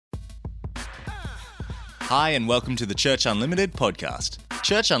Hi, and welcome to the Church Unlimited podcast.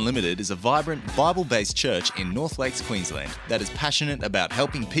 Church Unlimited is a vibrant, Bible-based church in North Lakes, Queensland that is passionate about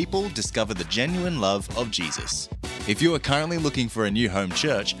helping people discover the genuine love of Jesus. If you are currently looking for a new home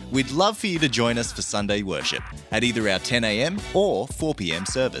church, we'd love for you to join us for Sunday worship at either our 10 a.m. or 4 p.m.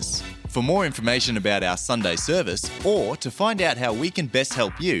 service. For more information about our Sunday service or to find out how we can best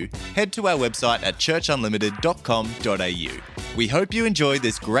help you, head to our website at churchunlimited.com.au. We hope you enjoy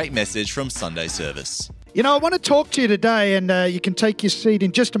this great message from Sunday service. You know, I want to talk to you today, and you can take your seat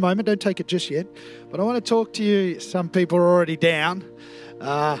in just a moment. Don't take it just yet. But I want to talk to you. Some people are already down.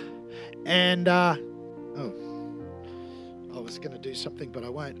 I was going to do something, but I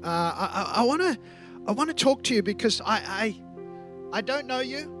won't. I want to talk to you because I don't know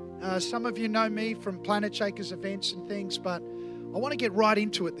you. Some of you know me from Planet Shakers events and things, but I want to get right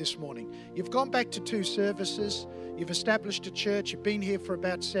into it this morning. You've gone back to 2 services. You've established a church. You've been here for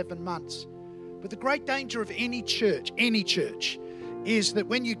about 7 months. But the great danger of any church, is that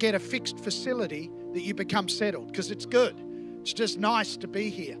when you get a fixed facility, that you become settled, because it's good. It's just nice to be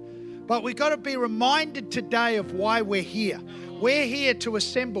here. But we've got to be reminded today of why we're here. We're here to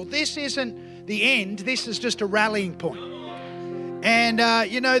assemble. This isn't the end. This is just a rallying point. And,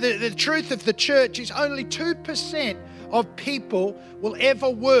 the truth of the church is only 2% of people will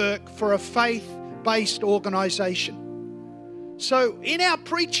ever work for a faith-based organisation. So in our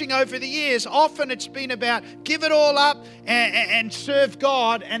preaching over the years, often it's been about give it all up and serve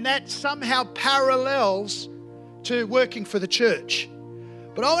God, and that somehow parallels to working for the church.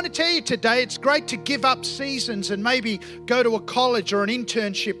 But I want to tell you today, it's great to give up seasons and maybe go to a college or an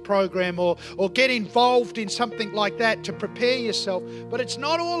internship program or get involved in something like that to prepare yourself. But it's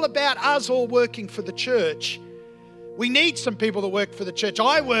not all about us all working for the church. We need some people that work for the church.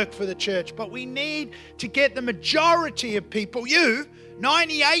 I work for the church, but we need to get the majority of people,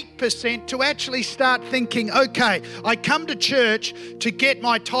 98%, to actually start thinking, okay, I come to church to get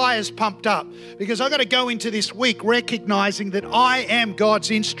my tires pumped up because I've got to go into this week recognizing that I am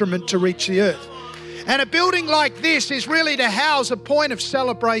God's instrument to reach the earth. And a building like this is really to house a point of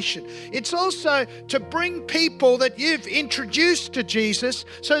celebration. It's also to bring people that you've introduced to Jesus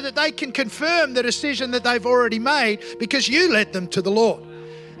so that they can confirm the decision that they've already made because you led them to the Lord.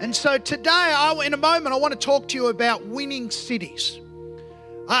 And so today, in a moment, I want to talk to you about winning cities.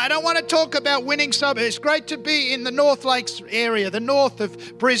 I don't want to talk about winning suburbs. It's great to be in the North Lakes area, the north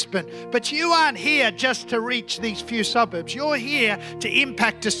of Brisbane. But you aren't here just to reach these few suburbs. You're here to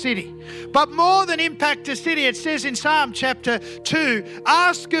impact a city. But more than impact a city, it says in Psalm chapter 2,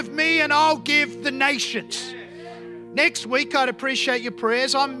 ask of me and I'll give the nations. Next week, I'd appreciate your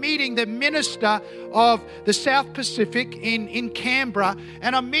prayers. I'm meeting the minister of the South Pacific in Canberra,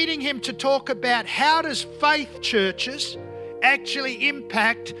 and I'm meeting him to talk about how does faith churches actually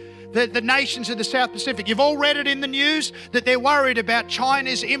impact the nations of the South Pacific. You've all read it in the news that they're worried about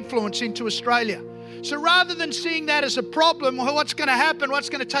China's influence into Australia. So rather than seeing that as a problem, well, what's going to happen, what's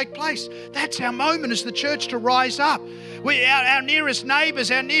going to take place, that's our moment as the church to rise up. Our nearest neighbours,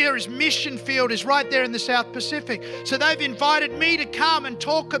 our nearest mission field is right there in the South Pacific. So they've invited me to come and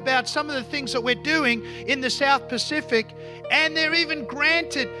talk about some of the things that we're doing in the South Pacific. And they're even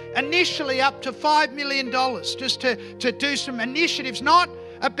granted initially up to $5 million just to do some initiatives, not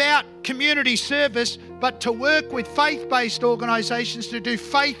about community service, but to work with faith-based organisations to do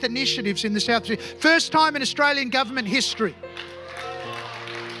faith initiatives in the South Pacific. First time in Australian government history.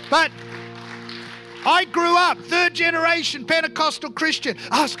 But I grew up, 3rd generation Pentecostal Christian.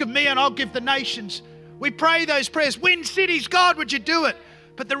 Ask of me and I'll give the nations. We pray those prayers. Win cities, God, would you do it?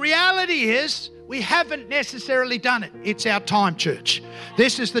 But the reality is, we haven't necessarily done it. It's our time, church.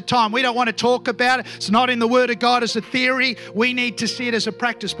 This is the time. We don't want to talk about it. It's not in the Word of God as a theory. We need to see it as a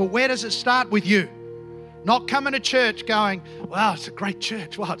practice. But where does it start? With you. Not coming to church going, wow, it's a great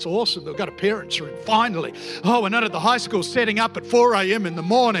church. Wow, it's awesome. They've got a parents' room, finally. Oh, we're not at the high school setting up at 4 a.m. in the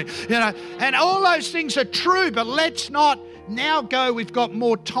morning. And all those things are true, but let's not now go, we've got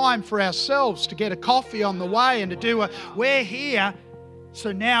more time for ourselves to get a coffee on the way and to do we're here.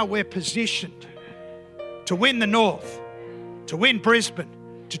 So now we're positioned to win the North, to win Brisbane,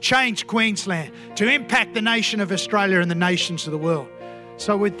 to change Queensland, to impact the nation of Australia and the nations of the world.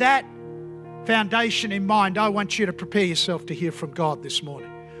 So with that foundation in mind, I want you to prepare yourself to hear from God this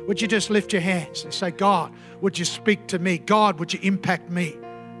morning. Would you just lift your hands and say, God, would you speak to me? God, would you impact me?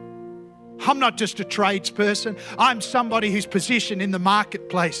 I'm not just a tradesperson. I'm somebody who's positioned in the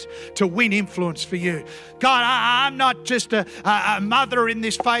marketplace to win influence for you. God, I'm not just a mother in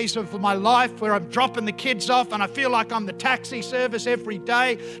this phase of my life where I'm dropping the kids off and I feel like I'm the taxi service every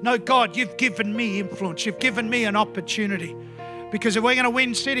day. No, God, you've given me influence. You've given me an opportunity. Because if we're going to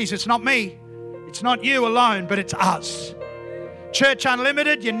win cities, it's not me. It's not you alone, but it's us. Church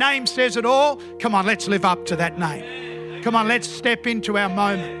Unlimited, your name says it all. Come on, let's live up to that name. Come on, let's step into our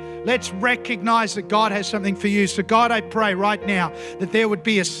moment. Let's recognize that God has something for you. So God, I pray right now that there would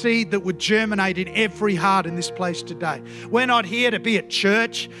be a seed that would germinate in every heart in this place today. We're not here to be at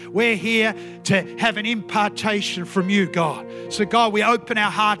church. We're here to have an impartation from you, God. So God, we open our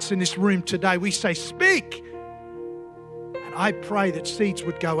hearts in this room today. We say, speak. And I pray that seeds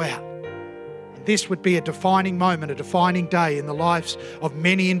would go out. And this would be a defining moment, a defining day in the lives of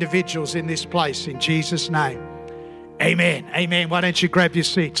many individuals in this place. In Jesus' name. Amen. Amen. Why don't you grab your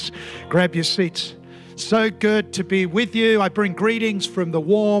seats? Grab your seats. So good to be with you. I bring greetings from the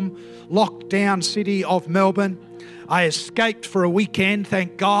warm, lockdown city of Melbourne. I escaped for a weekend,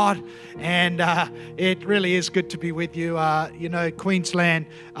 thank God, and it really is good to be with you. Queensland,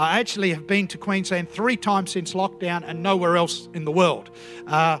 I actually have been to Queensland 3 times since lockdown and nowhere else in the world.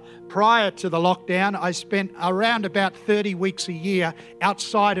 Prior to the lockdown, I spent around about 30 weeks a year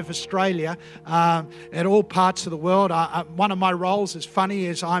outside of Australia at all parts of the world. One of my roles, as funny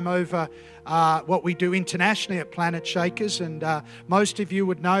as I'm over what we do internationally at Planet Shakers, and most of you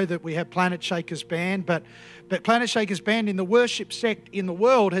would know that we have Planet Shakers Band, but Planet Shakers Band in the worship sect in the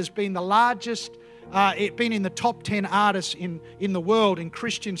world has been the largest, it's been in the top 10 artists in the world in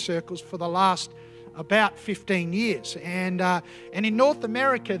Christian circles for the last about 15 years. And in North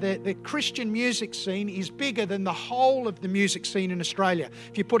America, the Christian music scene is bigger than the whole of the music scene in Australia.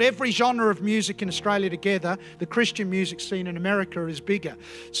 If you put every genre of music in Australia together, the Christian music scene in America is bigger.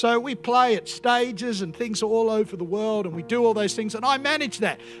 So we play at stages and things all over the world, and we do all those things, and I manage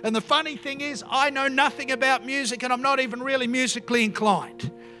that. And the funny thing is, I know nothing about music, and I'm not even really musically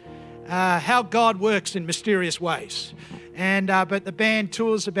inclined. How God works in mysterious ways. But the band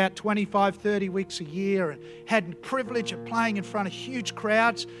tours about 25, 30 weeks a year, and had the privilege of playing in front of huge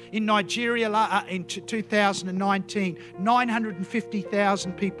crowds in Nigeria in 2019.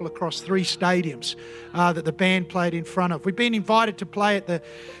 950,000 people across 3 stadiums that the band played in front of. We've been invited to play at the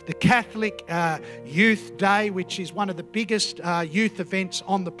Catholic Youth Day, which is one of the biggest youth events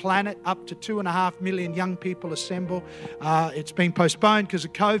on the planet. Up to 2.5 million young people assemble. It's been postponed because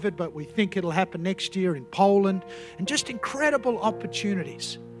of COVID, but we think it'll happen next year in Poland. And just incredible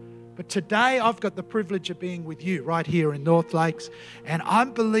opportunities. But today I've got the privilege of being with you right here in North Lakes, and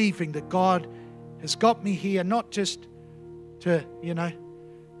I'm believing that God has got me here not just to,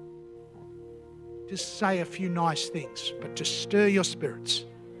 just say a few nice things, but to stir your spirits.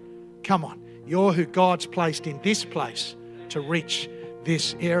 Come on, you're who God's placed in this place to reach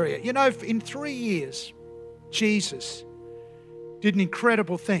this area. In 3 years, Jesus did an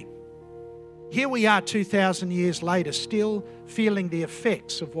incredible thing. Here we are 2,000 years later, still feeling the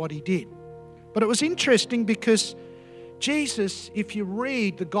effects of what he did. But it was interesting because Jesus, if you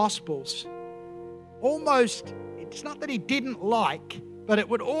read the Gospels, it's not that he didn't like, but it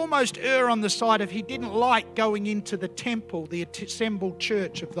would almost err on the side of he didn't like going into the temple, the assembled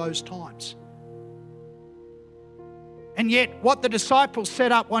church of those times. And yet what the disciples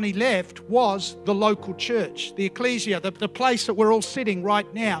set up when he left was the local church, the ecclesia, the place that we're all sitting right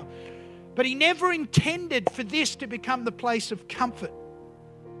now. But he never intended for this to become the place of comfort.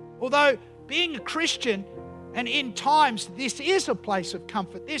 Although being a Christian, and in times, this is a place of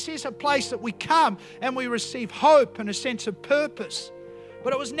comfort. This is a place that we come and we receive hope and a sense of purpose.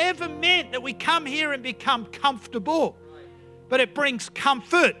 But it was never meant that we come here and become comfortable. But it brings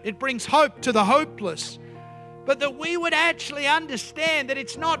comfort. It brings hope to the hopeless. But that we would actually understand that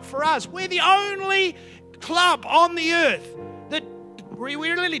it's not for us. We're the only club on the earth that we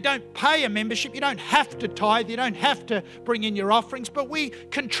really don't pay a membership. You don't have to tithe. You don't have to bring in your offerings. But we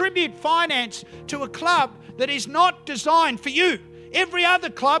contribute finance to a club that is not designed for you. Every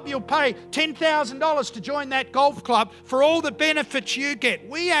other club, you'll pay $10,000 to join that golf club for all the benefits you get.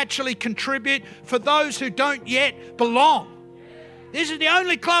 We actually contribute for those who don't yet belong. This is the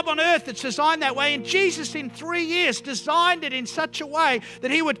only club on earth that's designed that way. And Jesus, in 3 years, designed it in such a way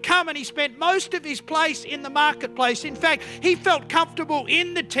that he would come, and he spent most of his place in the marketplace. In fact, he felt comfortable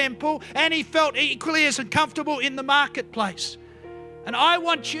in the temple, and he felt equally as uncomfortable in the marketplace. And I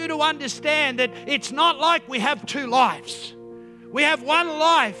want you to understand that it's not like we have 2 lives. We have one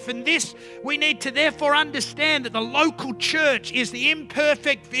life, and this we need to therefore understand that the local church is the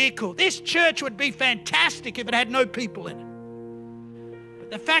imperfect vehicle. This church would be fantastic if it had no people in it.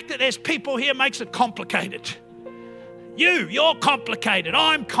 The fact that there's people here makes it complicated. You're complicated.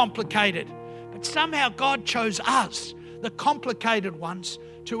 I'm complicated. But somehow God chose us, the complicated ones,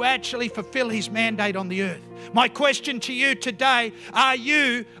 to actually fulfill his mandate on the earth. My question to you today, are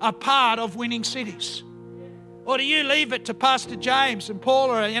you a part of Winning Cities? Or do you leave it to Pastor James and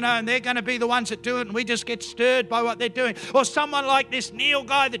Paula, and they're going to be the ones that do it and we just get stirred by what they're doing? Or someone like this Neil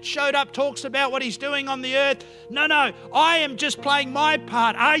guy that showed up talks about what he's doing on the earth. No, I am just playing my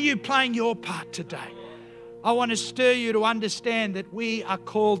part. Are you playing your part today? I want to stir you to understand that we are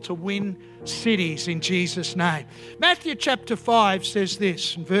called to win cities in Jesus' name. Matthew chapter 5 says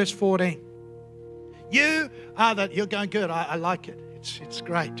this in verse 14. You're going good. I like it. It's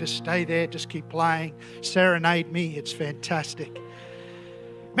great. Just stay there. Just keep playing. Serenade me. It's fantastic.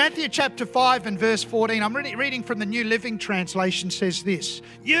 Matthew chapter 5 and verse 14. I'm reading from the New Living Translation, says this.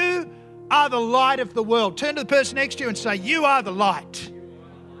 You are the light of the world. Turn to the person next to you and say, you are the light.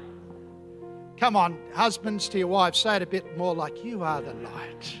 Come on, husbands to your wives, say it a bit more like, you are the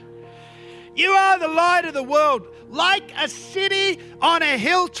light. You are the light of the world, like a city on a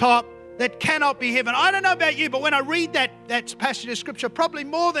hilltop that cannot be hidden. I don't know about you, but when I read that passage of Scripture, probably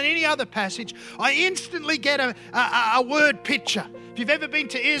more than any other passage, I instantly get a word picture. If you've ever been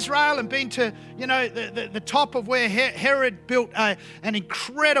to Israel and been to, the top of where Herod built an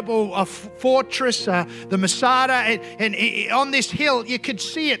incredible fortress, the Masada, and on this hill, you could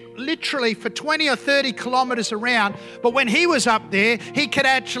see it literally for 20 or 30 kilometers around. But when he was up there, he could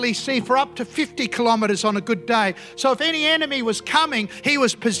actually see for up to 50 kilometers on a good day. So if any enemy was coming, he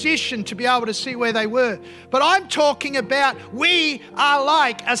was positioned to be able to see where they were. But I'm talking about we are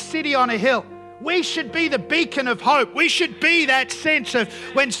like a city on a hill. We should be the beacon of hope. We should be that sense of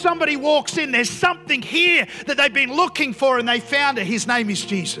when somebody walks in, there's something here that they've been looking for and they found it. His name is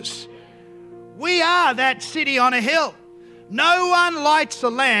Jesus. We are that city on a hill. No one lights a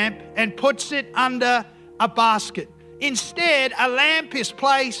lamp and puts it under a basket. Instead, a lamp is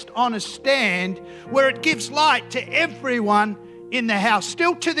placed on a stand where it gives light to everyone in the house.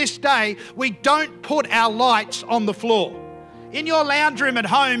 Still to this day, we don't put our lights on the floor. In your lounge room at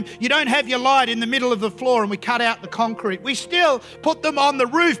home, you don't have your light in the middle of the floor and we cut out the concrete. We still put them on the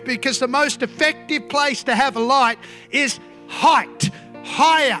roof because the most effective place to have a light is height,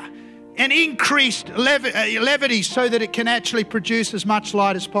 higher, and increased levity so that it can actually produce as much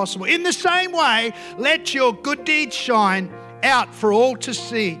light as possible. In the same way, let your good deeds shine out for all to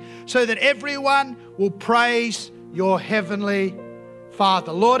see so that everyone will praise your heavenly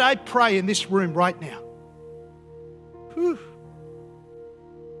Father. Lord, I pray in this room right now. Whew.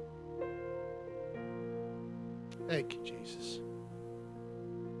 Thank you, Jesus.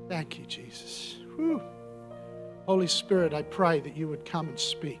 Thank you, Jesus. Whew. Holy Spirit, I pray that you would come and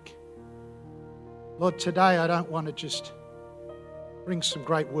speak. Lord, today I don't want to just bring some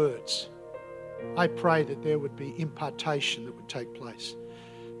great words. I pray that there would be impartation that would take place.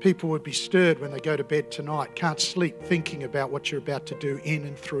 People would be stirred when they go to bed tonight, can't sleep thinking about what you're about to do in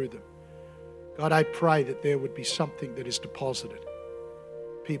and through them. God, I pray that there would be something that is deposited.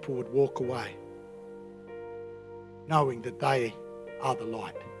 People would walk away knowing that they are the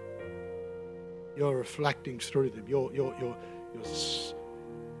light. You're reflecting through them. You're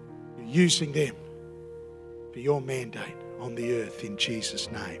using them for your mandate on the earth in Jesus'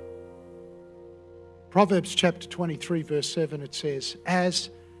 name. Proverbs chapter 23 verse 7, it says, as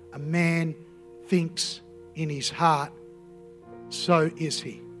a man thinks in his heart, so is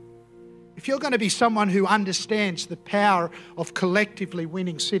he. If you're going to be someone who understands the power of collectively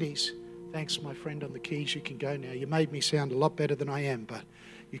winning cities, thanks, my friend on the keys, you can go now. You made me sound a lot better than I am, but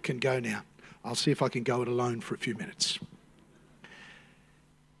you can go now. I'll see if I can go it alone for a few minutes.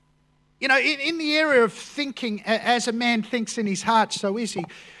 In the area of thinking, as a man thinks in his heart, so is he.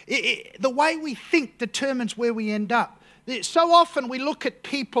 The way we think determines where we end up. So often we look at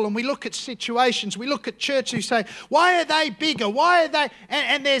people and we look at situations, we look at churches who say, why are they bigger? Why are they?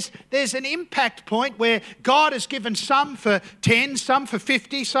 And there's an impact point where God has given some for 10, some for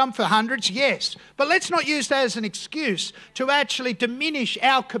 50, some for hundreds, yes. But let's not use that as an excuse to actually diminish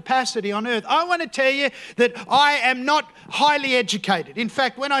our capacity on earth. I want to tell you that I am not highly educated. In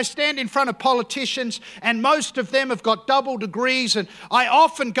fact, when I stand in front of politicians, and most of them have got double degrees, and I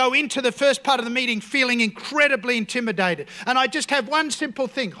often go into the first part of the meeting feeling incredibly intimidated. And I just have one simple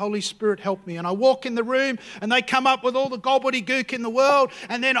thing, Holy Spirit, help me. And I walk in the room and they come up with all the gobbledygook in the world.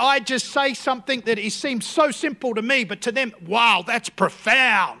 And then I just say something that seems so simple to me, but to them, wow, that's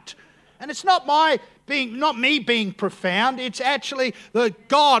profound. And it's not me being profound. It's actually the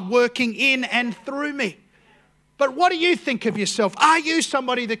God working in and through me. But what do you think of yourself? Are you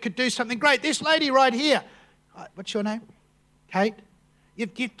somebody that could do something great? This lady right here, what's your name? Kate?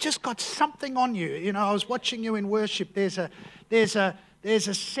 You've just got something on you. I was watching you in worship. There's a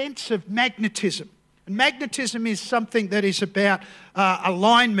sense of magnetism. And magnetism is something that is about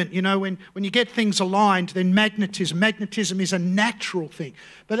alignment. You know, when you get things aligned, then magnetism is a natural thing.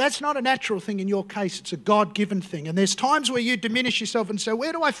 But that's not a natural thing in your case. It's a God-given thing. And there's times where you diminish yourself and say,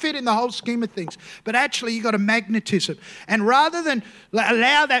 where do I fit in the whole scheme of things? But actually, you've got a magnetism. And rather than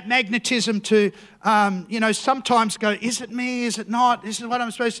allow that magnetism to, sometimes go, is it me? Is it not? This is what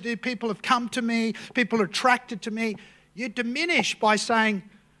I'm supposed to do. People have come to me. People are attracted to me. You diminish by saying,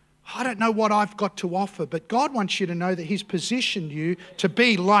 I don't know what I've got to offer, but God wants you to know that He's positioned you to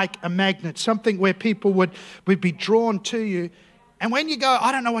be like a magnet, something where people would be drawn to you. And when you go,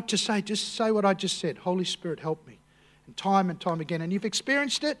 I don't know what to say, just say what I just said. Holy Spirit, help me. And time again. And you've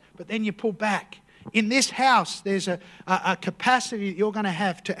experienced it, but then you pull back. In this house, there's a capacity that you're going to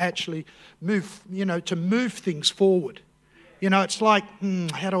have to actually move, to move things forward. It's like,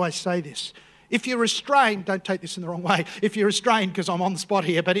 how do I say this? If you're restrained, don't take this in the wrong way. If you're restrained, because I'm on the spot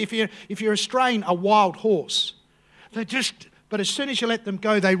here, but if you're restrained a wild horse, but as soon as you let them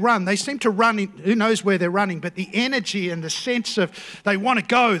go, they run. They seem to run, who knows where they're running, but the energy and the sense of they want to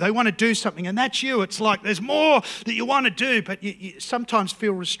go, they want to do something, and that's you. It's like there's more that you want to do, but you sometimes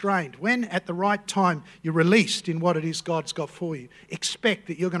feel restrained. When at the right time you're released in what it is God's got for you, expect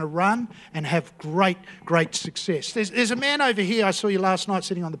that you're going to run and have great, great success. There's a man over here, I saw you last night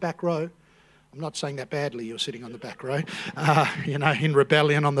sitting on the back row. I'm not saying that badly, you're sitting on the back row, in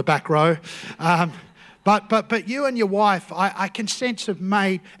rebellion on the back row. But you and your wife, I can sense, have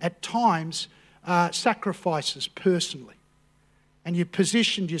made at times sacrifices personally. And you've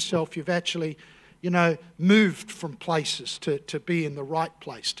positioned yourself, you've actually, moved from places to be in the right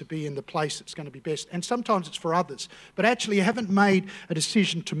place, to be in the place that's going to be best. And sometimes it's for others. But actually you haven't made a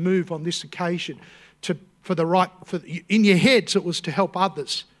decision to move on this occasion in your heads it was to help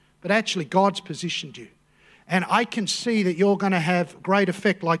others. But actually God's positioned you. And I can see that you're going to have great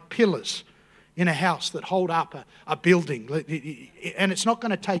effect like pillars in a house that hold up a building. And it's not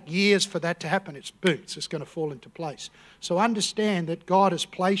going to take years for that to happen. It's boom, it's just going to fall into place. So understand that God has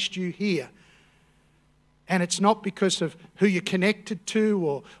placed you here. And it's not because of who you're connected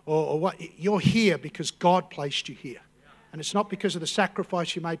to or what. You're here because God placed you here. And it's not because of the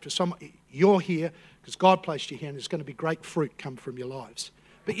sacrifice you made for someone. You're here because God placed you here, and there's going to be great fruit come from your lives.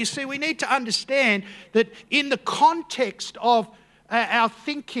 But you see, we need to understand that in the context of our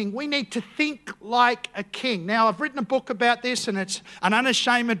thinking, we need to think like a king. Now, I've written a book about this, and it's an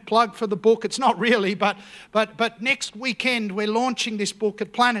unashamed plug for the book. It's not really, but next weekend we're launching this book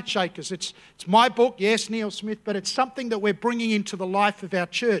at Planet Shakers. It's my book, yes, Neil Smith, but it's something that we're bringing into the life of our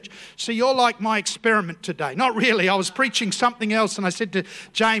church. So you're like my experiment today. Not really. I was preaching something else, and I said to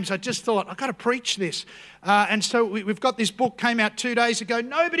James, I just thought, I've got to preach this. And so we've got this book, came out 2 days ago.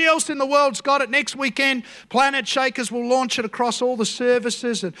 Nobody else in the world's got it. Next weekend, Planet Shakers will launch it across all the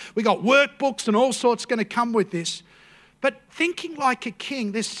services. And we got workbooks and all sorts going to come with this. But thinking like a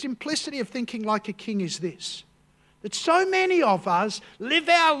king, the simplicity of thinking like a king is this. That so many of us live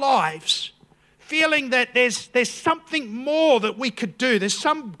our lives feeling that there's something more that we could do. There's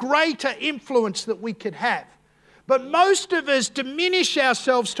some greater influence that we could have. But most of us diminish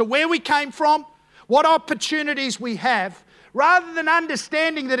ourselves to where we came from, what opportunities we have, rather than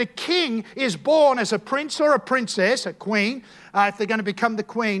understanding that a king is born as a prince or a princess, a queen, if they're going to become the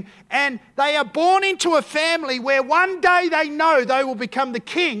queen, and they are born into a family where one day they know they will become the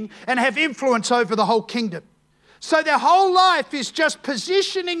king and have influence over the whole kingdom. So their whole life is just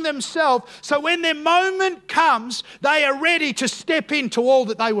positioning themselves so when their moment comes, they are ready to step into all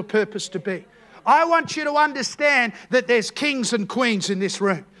that they were purposed to be. I want you to understand that there's kings and queens in this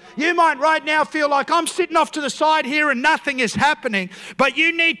room. You might right now feel like I'm sitting off to the side here and nothing is happening. But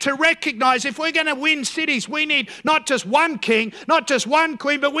you need to recognize if we're going to win cities, we need not just one king, not just one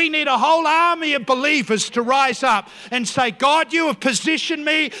queen, but we need a whole army of believers to rise up and say, God, you have positioned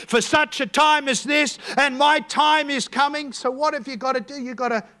me for such a time as this, and my time is coming. So what have you got to do? You've got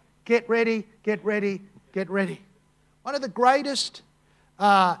to get ready, get ready, get ready. One of the greatest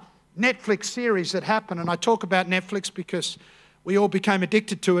Netflix series that happened, and I talk about Netflix because we all became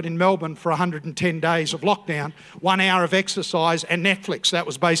addicted to it in Melbourne for 110 days of lockdown, 1 hour of exercise and Netflix. That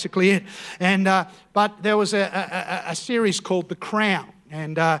was basically it. And but there was a series called The Crown.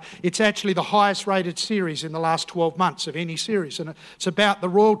 And it's actually the highest rated series in the last 12 months of any series. And it's about the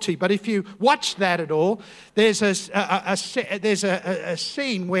royalty. But if you watch that at all, there's a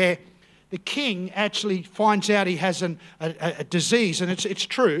scene where the king actually finds out he has a disease. And it's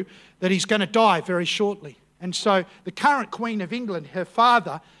true that he's going to die very shortly. And so the current Queen of England, her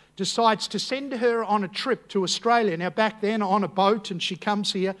father, decides to send her on a trip to Australia. Now back then on a boat, and she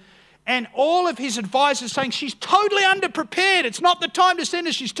comes here. And all of his advisors saying, she's totally underprepared. It's not the time to send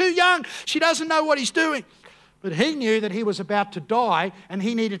her. She's too young. She doesn't know what he's doing. But he knew that he was about to die, and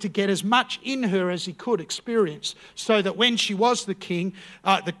he needed to get as much in her as he could experience, so that when she was the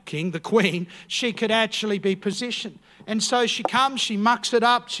queen, she could actually be positioned. And so she comes, she mucks it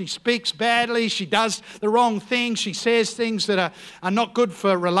up, she speaks badly, she does the wrong thing, she says things that are not good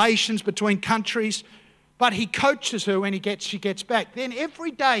for relations between countries. But he coaches her when she gets back. Then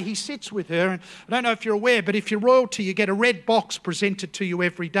every day he sits with her, and I don't know if you're aware, but if you're royalty, you get a red box presented to you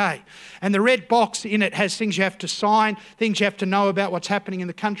every day. And the red box in it has things you have to sign, things you have to know about what's happening in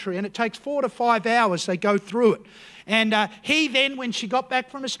the country. And it takes 4 to 5 hours, they go through it. And he then, when she got back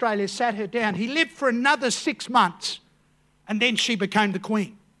from Australia, sat her down. He lived for another 6 months, and then she became the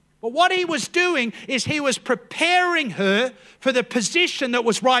queen. But what he was doing is he was preparing her for the position that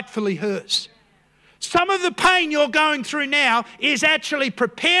was rightfully hers. Some of the pain you're going through now is actually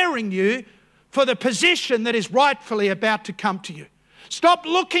preparing you for the position that is rightfully about to come to you. Stop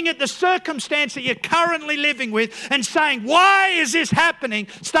looking at the circumstance that you're currently living with and saying, why is this happening?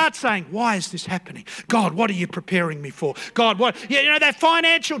 Start saying, why is this happening? God, what are you preparing me for? God, what? You know, that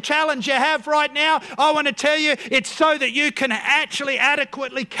financial challenge you have right now, I want to tell you, it's so that you can actually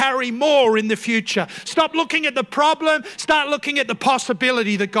adequately carry more in the future. Stop looking at the problem. Start looking at the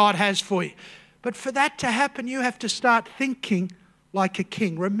possibility that God has for you. But for that to happen, you have to start thinking like a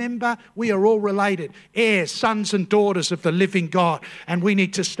king. Remember, we are all related, heirs, sons and daughters of the living God. And we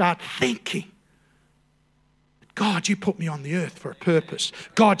need to start thinking, God, you put me on the earth for a purpose.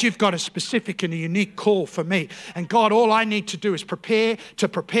 God, you've got a specific and a unique call for me. And God, all I need to do is prepare so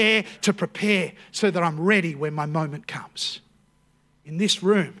that I'm ready when my moment comes. In this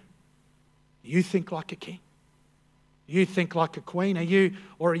room, you think like a king. You think like a queen? Are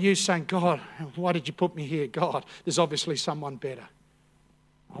you saying, God, why did you put me here? God, there's obviously someone better.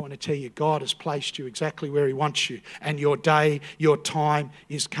 I want to tell you, God has placed you exactly where he wants you, and your day, your time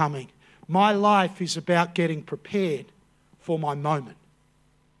is coming. My life is about getting prepared for my moment.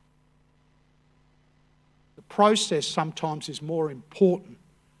 The process sometimes is more important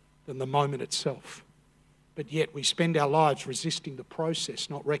than the moment itself. But yet we spend our lives resisting the process,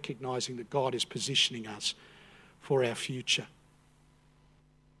 not recognizing that God is positioning us for our future.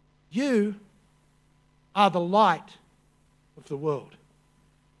 You are the light of the world.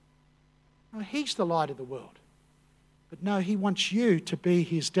 No, he's the light of the world. But no, he wants you to be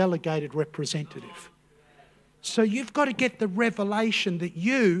his delegated representative. So you've got to get the revelation that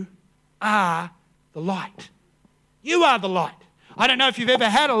you are the light. You are the light. I don't know if you've ever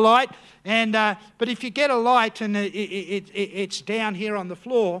had a light, but if you get a light and it's down here on the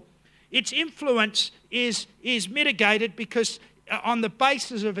floor, its influence is mitigated because on the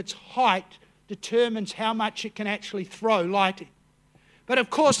basis of its height determines how much it can actually throw light in. But of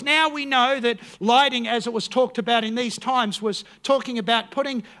course, now we know that lighting, as it was talked about in these times, was talking about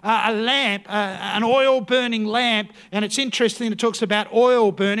putting a lamp, an oil-burning lamp. And it's interesting it talks about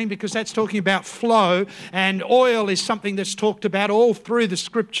oil burning because that's talking about flow. And oil is something that's talked about all through the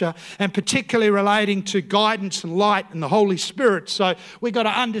Scripture, and particularly relating to guidance and light and the Holy Spirit. So we've got to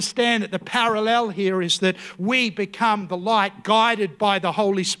understand that the parallel here is that we become the light guided by the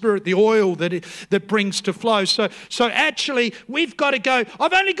Holy Spirit, the oil that brings to flow. So actually, we've got to go,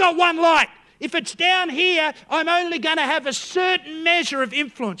 I've only got one light. If it's down here, I'm only going to have a certain measure of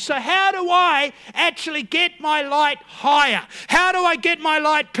influence. So how do I actually get my light higher? How do I get my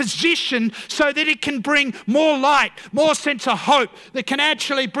light positioned so that it can bring more light, more sense of hope, that can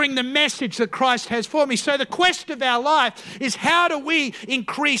actually bring the message that Christ has for me? So the quest of our life is, how do we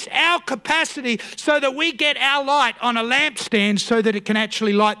increase our capacity so that we get our light on a lampstand so that it can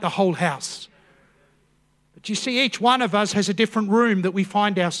actually light the whole house? But you see, each one of us has a different room that we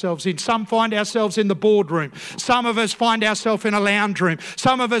find ourselves in. Some find ourselves in the boardroom. Some of us find ourselves in a lounge room.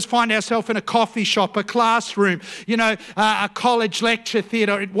 Some of us find ourselves in a coffee shop, a classroom, a college lecture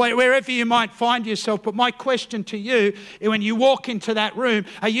theatre, wherever you might find yourself. But my question to you, when you walk into that room,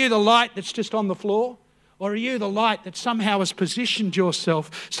 are you the light that's just on the floor? Or are you the light that somehow has positioned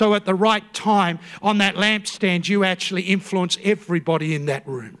yourself so at the right time on that lampstand you actually influence everybody in that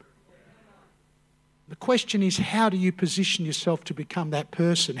room? The question is, how do you position yourself to become that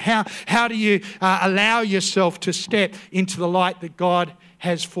person? How do you allow yourself to step into the light that God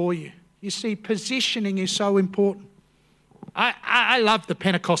has for you? You see, positioning is so important. I love the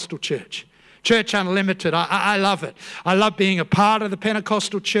Pentecostal church. Church Unlimited, I love it. I love being a part of the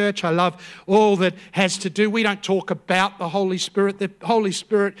Pentecostal church. I love all that has to do. We don't talk about the Holy Spirit. The Holy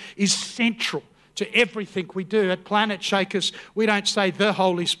Spirit is central to everything we do. At Planet Shakers, we don't say the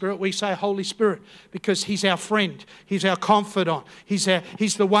Holy Spirit, we say Holy Spirit, because He's our friend, He's our confidant, He's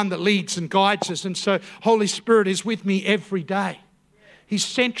the one that leads and guides us. And so Holy Spirit is with me every day. He's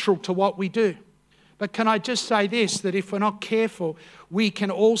central to what we do. But can I just say this, that if we're not careful, we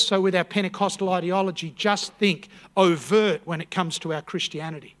can also, with our Pentecostal ideology, just think overt when it comes to our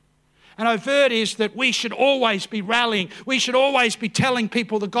Christianity. And overt is that we should always be rallying. We should always be telling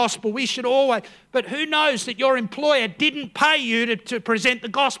people the gospel. We should always... But who knows that your employer didn't pay you to present the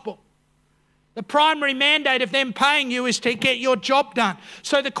gospel? The primary mandate of them paying you is to get your job done.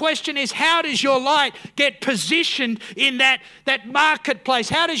 So the question is, how does your light get positioned in that marketplace?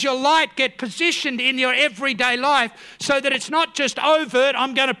 How does your light get positioned in your everyday life so that it's not just overt,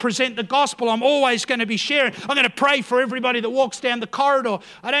 I'm going to present the gospel, I'm always going to be sharing, I'm going to pray for everybody that walks down the corridor.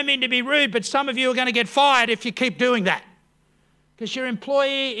 I don't mean to be rude, but some of you are going to get fired if you keep doing that, because your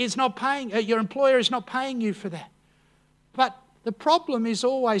employer is not paying you for that. But the problem is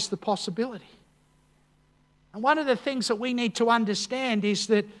always the possibility. And one of the things that we need to understand is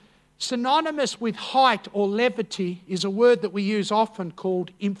that synonymous with height or levity is a word that we use often called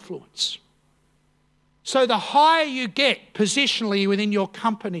influence. So the higher you get positionally within your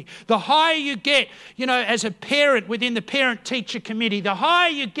company, the higher you get, as a parent within the parent-teacher committee, the higher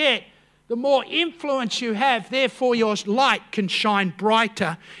you get, the more influence you have, therefore your light can shine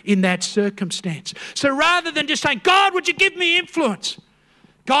brighter in that circumstance. So rather than just saying, God, would you give me influence?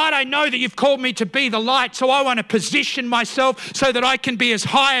 God, I know that you've called me to be the light, so I want to position myself so that I can be as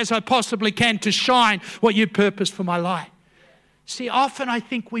high as I possibly can to shine what you purposed for my life. See, often I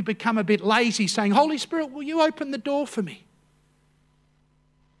think we become a bit lazy saying, Holy Spirit, will you open the door for me?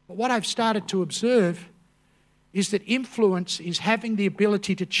 But what I've started to observe is that influence is having the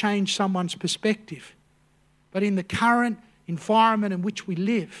ability to change someone's perspective. But in the current environment in which we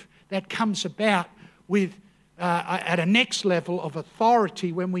live, that comes about with at a next level of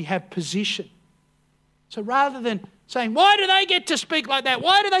authority when we have position. So rather than saying, why do they get to speak like that?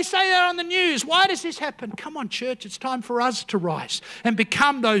 Why do they say that on the news? Why does this happen? Come on, church, it's time for us to rise and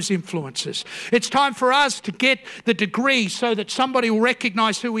become those influencers. It's time for us to get the degree so that somebody will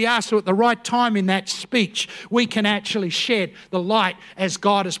recognize who we are, so at the right time in that speech, we can actually shed the light as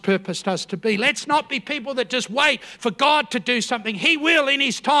God has purposed us to be. Let's not be people that just wait for God to do something. He will in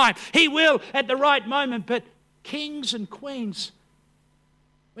His time. He will at the right moment. But kings and queens,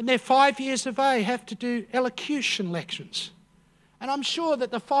 when they're 5 years of age, have to do elocution lections. And I'm sure that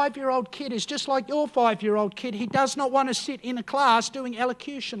the 5-year-old kid is just like your 5-year-old kid. He does not want to sit in a class doing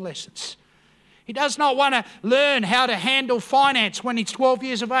elocution lessons. He does not want to learn how to handle finance when he's 12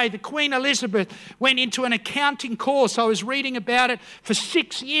 years of age. The Queen Elizabeth went into an accounting course. I was reading about it for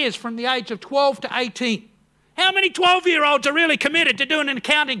 6 years from the age of 12 to 18. How many 12-year-olds are really committed to doing an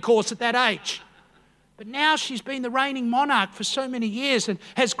accounting course at that age? But now she's been the reigning monarch for so many years and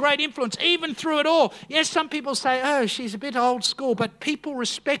has great influence, even through it all. Yes, some people say, oh, she's a bit old school, but people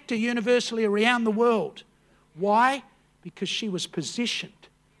respect her universally around the world. Why? Because she was positioned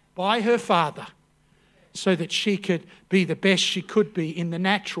by her father so that she could be the best she could be in the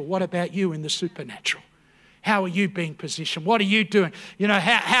natural. What about you in the supernatural? How are you being positioned? What are you doing?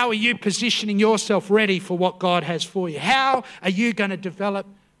 How are you positioning yourself ready for what God has for you? How are you going to develop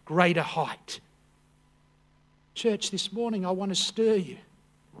greater height? Church, this morning I want to stir you.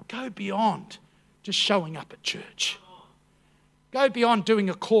 Go beyond just showing up at church. Go beyond doing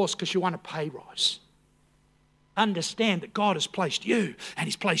a course because you want a pay rise. Understand that God has placed you, and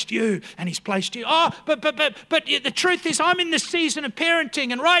He's placed you, and He's placed you. Oh, but the truth is, I'm in the season of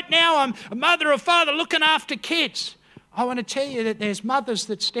parenting, and right now I'm a mother or father looking after kids. I want to tell you that there's mothers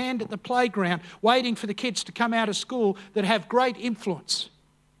that stand at the playground waiting for the kids to come out of school that have great influence.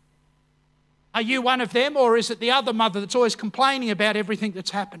 Are you one of them, or is it the other mother that's always complaining about everything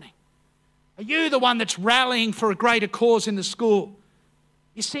that's happening? Are you the one that's rallying for a greater cause in the school?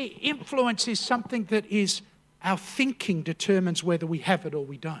 You see, influence is something that is our thinking determines whether we have it or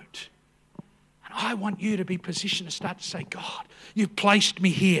we don't. And I want you to be positioned to start to say, God, you've placed me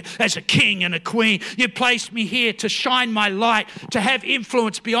here as a king and a queen. You've placed me here to shine my light, to have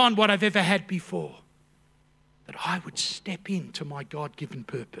influence beyond what I've ever had before. That I would step into my God-given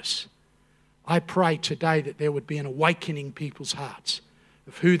purpose. I pray today that there would be an awakening in people's hearts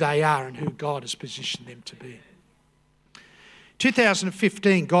of who they are and who God has positioned them to be.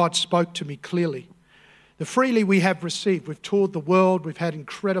 2015, God spoke to me clearly. The freely we have received, we've toured the world, we've had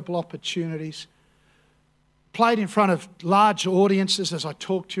incredible opportunities, played in front of large audiences as I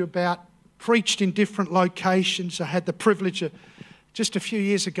talked to you about, preached in different locations. I had the privilege of just a few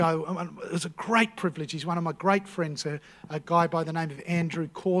years ago, it was a great privilege. He's one of my great friends, a guy by the name of Andrew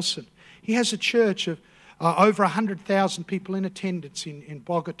Corson. He has a church of over 100,000 people in attendance in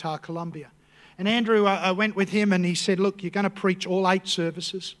Bogota, Colombia. And Andrew, I went with him and he said, look, you're going to preach all 8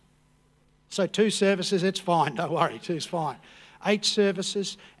 services. So 2 services, it's fine, don't worry, 2's fine. 8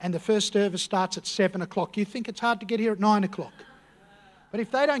 services, and the first service starts at 7 o'clock. You think it's hard to get here at 9 o'clock. But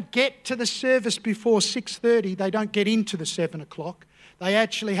if they don't get to the service before 6:30, they don't get into the 7 o'clock. They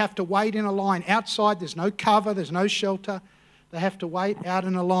actually have to wait in a line outside. There's no cover, there's no shelter. They have to wait out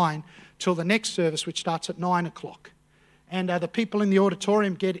in a line till the next service, which starts at 9 o'clock. And the people in the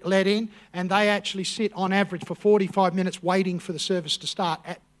auditorium get let in, and they actually sit on average for 45 minutes waiting for the service to start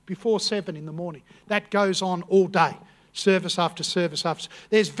before 7 in the morning. That goes on all day. Service after service after.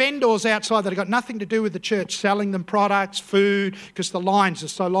 There's vendors outside that have got nothing to do with the church selling them products, food, because the lines are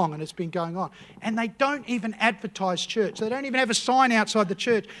so long and it's been going on. And they don't even advertise church. They don't even have a sign outside the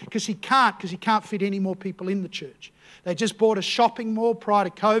church because he can't fit any more people in the church. They just bought a shopping mall prior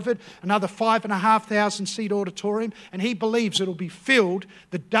to COVID, another 5,500 seat auditorium, and he believes it'll be filled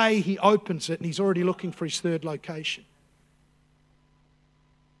the day he opens it, and he's already looking for his 3rd location.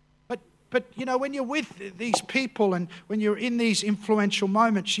 But, you know, when you're with these people and when you're in these influential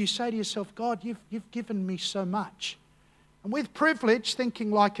moments, you say to yourself, God, you've given me so much. And with privilege, thinking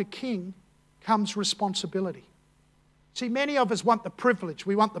like a king, comes responsibility. See, many of us want the privilege.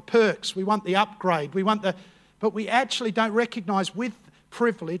 We want the perks. We want the upgrade. But we actually don't recognise with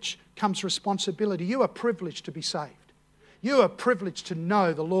privilege comes responsibility. You are privileged to be saved. You are privileged to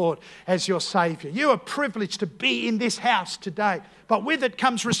know the Lord as your Saviour. You are privileged to be in this house today. But with it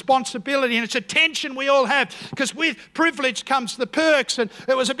comes responsibility, and it's a tension we all have, because with privilege comes the perks, and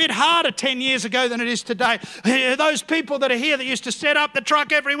it was a bit harder 10 years ago than it is today. Those people that are here that used to set up the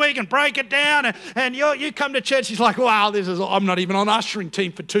truck every week and break it down, and you come to church, he's like, wow, I'm not even on ushering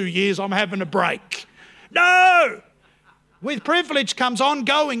team for 2 years, I'm having a break. No! With privilege comes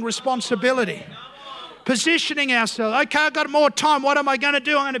ongoing responsibility. Positioning ourselves. Okay, I've got more time. What am I going to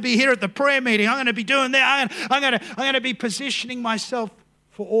do? I'm going to be here at the prayer meeting. I'm going to be doing that. I'm going to be positioning myself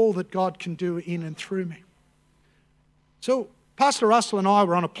for all that God can do in and through me. So Pastor Russell and I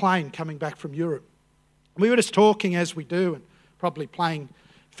were on a plane coming back from Europe. We were just talking as we do and probably playing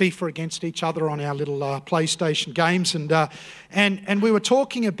FIFA against each other on our little PlayStation games. And we were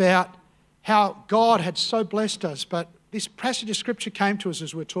talking about how God had so blessed us. But this passage of Scripture came to us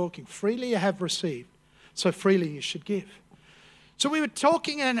as we were talking. Freely you have received, so freely you should give. So we were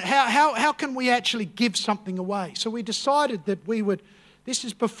talking, and how can we actually give something away? So we decided that we would, this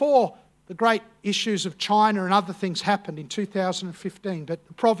is before the great issues of China and other things happened in 2015, but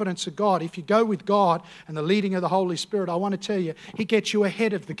the providence of God, if you go with God and the leading of the Holy Spirit, I want to tell you, He gets you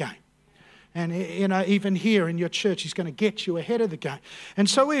ahead of the game. And, you know, even here in your church, He's going to get you ahead of the game. And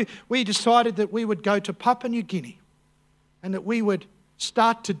so we decided that we would go to Papua New Guinea and that we would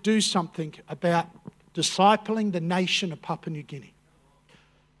start to do something about discipling the nation of Papua New Guinea.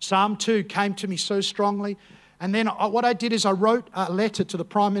 Psalm 2 came to me so strongly. And then what I did is I wrote a letter to the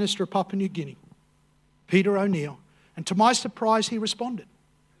Prime Minister of Papua New Guinea, Peter O'Neill. And to my surprise, he responded.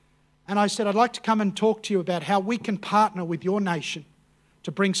 And I said, I'd like to come and talk to you about how we can partner with your nation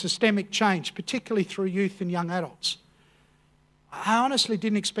to bring systemic change, particularly through youth and young adults. I honestly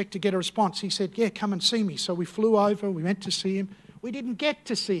didn't expect to get a response. He said, yeah, come and see me. So we flew over, we went to see him. We didn't get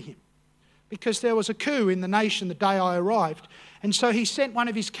to see him because there was a coup in the nation the day I arrived. And so he sent one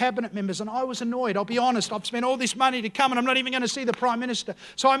of his cabinet members, and I was annoyed. I'll be honest, I've spent all this money to come and I'm not even going to see the Prime Minister.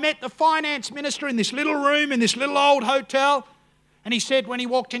 So I met the finance minister in this little room, in this little old hotel. And he said when he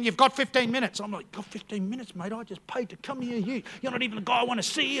walked in, you've got 15 minutes. I'm like, got 15 minutes, mate? I just paid to come here. You're not even the guy I want to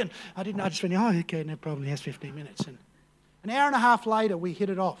see. And I just went, oh, okay, no problem. He has 15 minutes. And an hour and a half later, we hit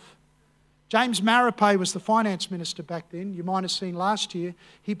it off. James Marape was the finance minister back then. You might have seen last year,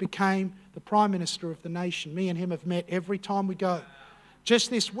 he became the Prime Minister of the nation. Me and him have met every time we go. Just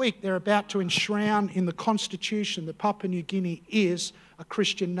this week, they're about to enshroud in the Constitution that Papua New Guinea is a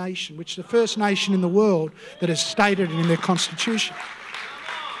Christian nation, which is the first nation in the world that has stated it in their Constitution.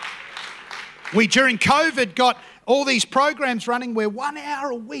 We, during COVID, got all these programs running where 1 hour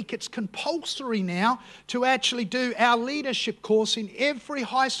a week, it's compulsory now to actually do our leadership course in every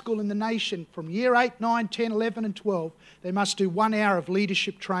high school in the nation from year 8, 9, 10, 11 and 12. They must do 1 hour of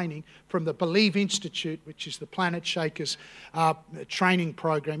leadership training from the Believe Institute, which is the Planet Shakers training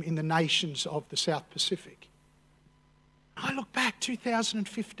program in the nations of the South Pacific. I look back,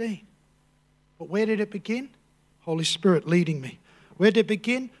 2015. But where did it begin? Holy Spirit leading me. Where did it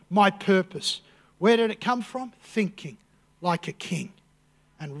begin? My purpose. Where did it come from? Thinking like a king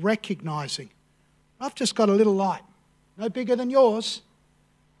and recognising, I've just got a little light. no bigger than yours,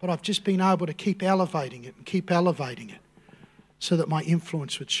 but I've just been able to keep elevating it and keep elevating it so that my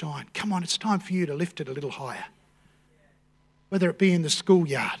influence would shine. Come on, it's time for you to lift it a little higher. Whether it be in the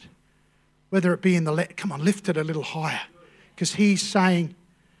schoolyard, whether it be in the... Come on, lift it a little higher. Because he's saying,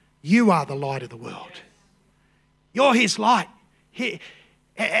 you are the light of the world. You're his light.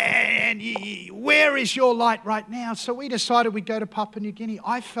 And where is your light right now? So we decided we'd go to Papua New Guinea.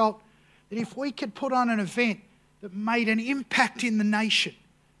 I felt that if we could put on an event that made an impact in the nation,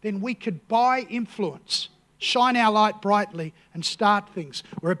 then we could buy influence, shine our light brightly and start things.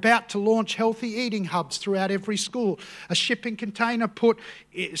 We're about to launch healthy eating hubs throughout every school. A shipping container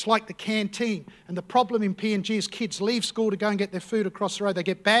it's like the canteen. And the problem in PNG is kids leave school to go and get their food across the road. They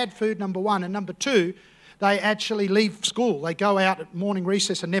get bad food, number one. And number two, they actually leave school. They go out at morning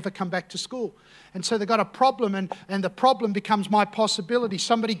recess and never come back to school. And so they've got a problem, and the problem becomes my possibility.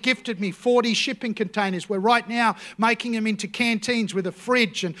 Somebody gifted me 40 shipping containers. We're right now making them into canteens with a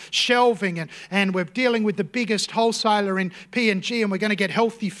fridge and shelving, and we're dealing with the biggest wholesaler in PNG, and we're going to get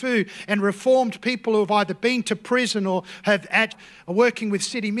healthy food. And reformed people who have either been to prison or are working with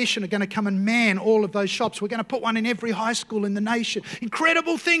City Mission are going to come and man all of those shops. We're going to put one in every high school in the nation.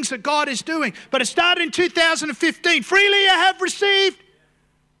 Incredible things that God is doing. But it started in 2015. Freely you have received,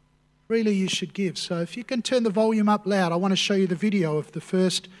 freely you should give. So if you can turn the volume up loud, I want to show you the video of the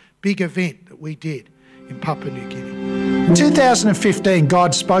first big event that we did in Papua New Guinea. In 2015,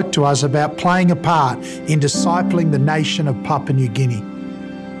 God spoke to us about playing a part in discipling the nation of Papua New Guinea.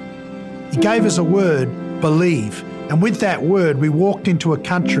 He gave us a word, believe, and with that word, we walked into a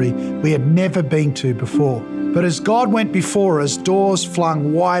country we had never been to before. But as God went before us, doors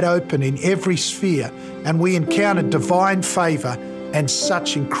flung wide open in every sphere, and we encountered divine favour and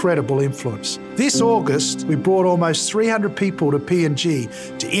such incredible influence. This August, we brought almost 300 people to PNG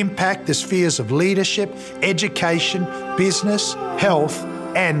to impact the spheres of leadership, education, business, health,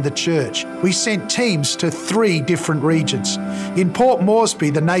 and the church. We sent teams to 3 different regions. In Port Moresby,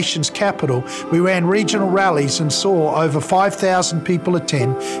 the nation's capital, we ran regional rallies and saw over 5,000 people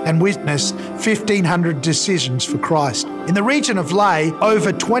attend and witnessed 1,500 decisions for Christ. In the region of Lae,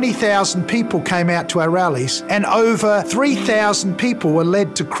 over 20,000 people came out to our rallies and over 3,000 people were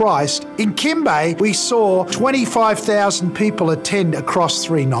led to Christ. In Kimbe, we saw 25,000 people attend across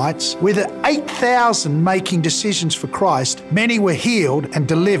 3 nights, with 8,000 making decisions for Christ. Many were healed and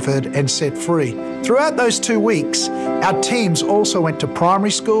delivered and set free. Throughout those 2 weeks, our teams also went to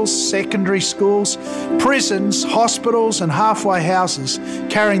primary schools, secondary schools, prisons, hospitals, and halfway houses,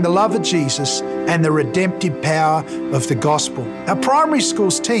 carrying the love of Jesus and the redemptive power of the gospel. Our primary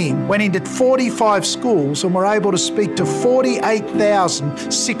schools team went into 45 schools and were able to speak to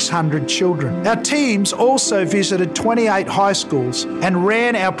 48,600 children. Our teams also visited 28 high schools and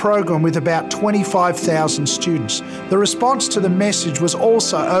ran our program with about 25,000 students. The response to the message was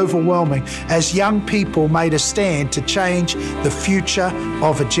also overwhelming as young people made a stand to change the future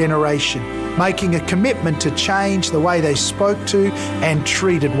of a generation, making a commitment to change the way they spoke to and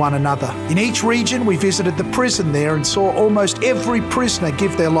treated one another. In each region, we visited the prison there and saw almost every prisoner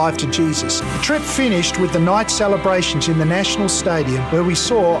give their life to Jesus. The trip finished with the night celebrations in the National Stadium, where we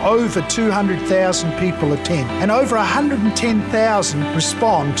saw over 200,000 people attend and over 110,000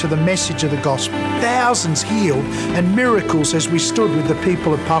 respond to the message of the gospel. Thousands healed and miracles as we stood with the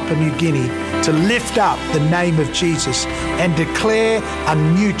people of Papua New Guinea to lift up the name of Jesus and declare a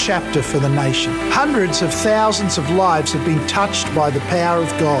new chapter for the nation. Hundreds of thousands of lives have been touched by the power of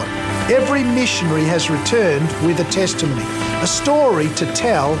God. Every missionary has returned with a testimony, a story to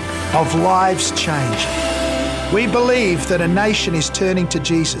tell of lives changed. We believe that a nation is turning to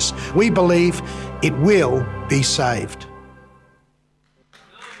Jesus. We believe it will be saved.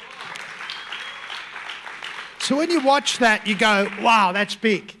 So when you watch that, you go, wow, that's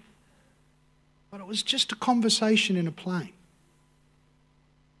big. But it was just a conversation in a plane.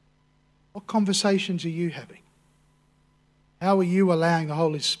 What conversations are you having? How are you allowing the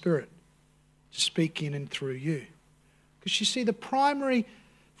Holy Spirit to speak in and through you? Because you see, the primary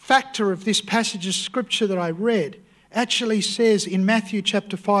factor of this passage of Scripture that I read actually says in Matthew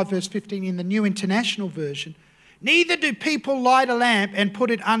chapter 5, verse 15, in the New International Version, neither do people light a lamp and put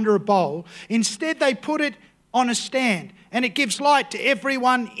it under a bowl. Instead, they put it on a stand, and it gives light to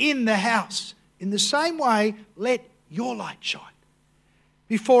everyone in the house. In the same way, let your light shine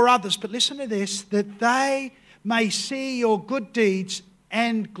before others. But listen to this, that they may see your good deeds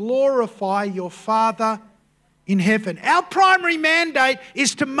and glorify your Father in heaven. Our primary mandate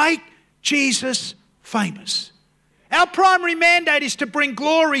is to make Jesus famous. Our primary mandate is to bring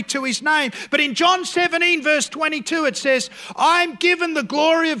glory to his name. But in John 17 verse 22 it says, I'm given the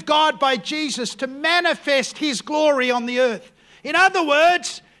glory of God by Jesus to manifest his glory on the earth. In other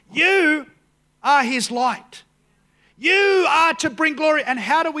words, you are his light. You are to bring glory. And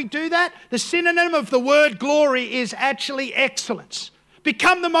how do we do that? The synonym of the word glory is actually excellence.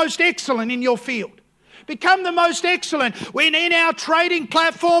 Become the most excellent in your field. Become the most excellent. When in our trading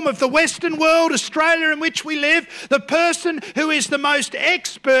platform of the Western world, Australia in which we live, the person who is the most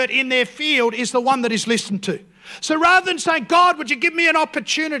expert in their field is the one that is listened to. So rather than saying, God, would you give me an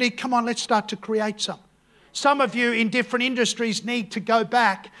opportunity? Come on, let's start to create something. Some of you in different industries need to go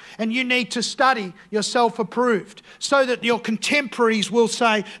back and you need to study yourself approved so that your contemporaries will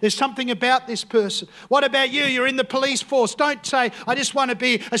say, there's something about this person. What about you? You're in the police force. Don't say, I just want to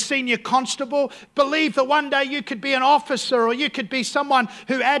be a senior constable. Believe that one day you could be an officer or you could be someone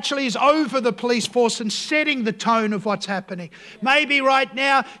who actually is over the police force and setting the tone of what's happening. Maybe right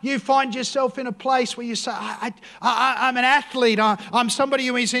now you find yourself in a place where you say, I'm an athlete. I'm somebody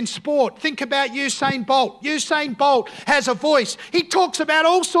who is in sport. Think about Usain Bolt. Usain Bolt has a voice. He talks about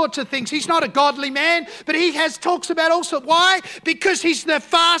all sorts of things. He's not a godly man, but he talks about all sorts. Why? Because he's the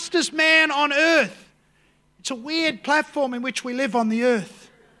fastest man on earth. It's a weird platform in which we live on the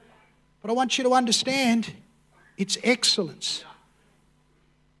earth. But I want you to understand, it's excellence.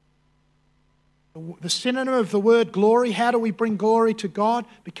 The synonym of the word glory, how do we bring glory to God?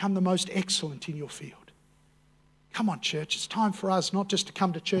 Become the most excellent in your field. Come on, church. It's time for us not just to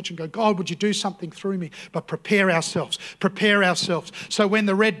come to church and go, God, would you do something through me? But prepare ourselves. Prepare ourselves. So when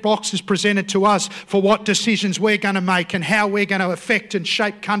the red box is presented to us for what decisions we're going to make and how we're going to affect and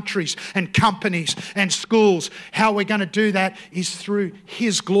shape countries and companies and schools, how we're going to do that is through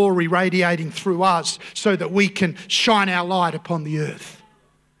his glory radiating through us so that we can shine our light upon the earth.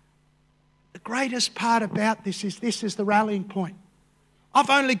 The greatest part about this is the rallying point. I've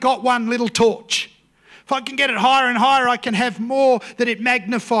only got one little torch. If I can get it higher and higher, I can have more that it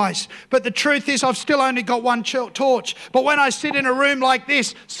magnifies. But the truth is I've still only got one torch. But when I sit in a room like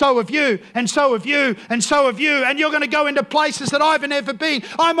this, so have you, and so have you, and so have you. And you're going to go into places that I've never been.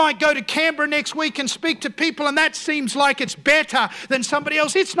 I might go to Canberra next week and speak to people, and that seems like it's better than somebody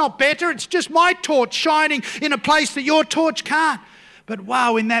else. It's not better. It's just my torch shining in a place that your torch can't. But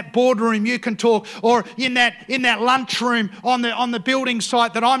wow, in that boardroom you can talk, or in that lunchroom on the building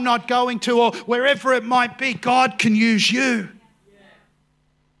site that I'm not going to, or wherever it might be, God can use you.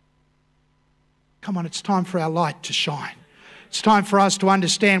 Come on, it's time for our light to shine. It's time for us to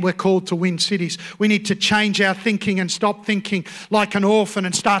understand we're called to win cities. We need to change our thinking and stop thinking like an orphan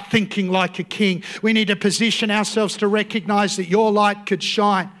and start thinking like a king. We need to position ourselves to recognize that your light could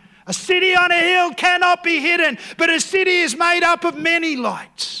shine. A city on a hill cannot be hidden, but a city is made up of many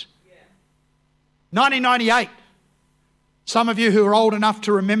lights. 1998. Some of you who are old enough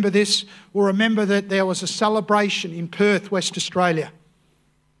to remember this will remember that there was a celebration in Perth, West Australia.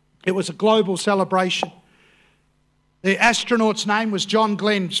 It was a global celebration. The astronaut's name was John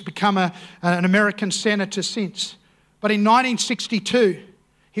Glenn. He's become an American senator since. But in 1962,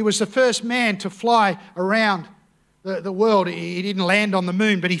 he was the first man to fly around the world. He didn't land on the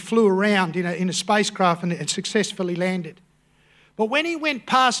moon, but he flew around in a spacecraft and successfully landed. But when he went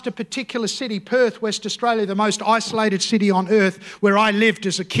past a particular city, Perth, West Australia, the most isolated city on earth where I lived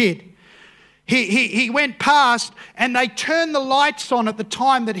as a kid, he went past and they turned the lights on at the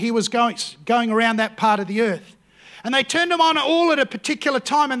time that he was going around that part of the earth. And they turned them on all at a particular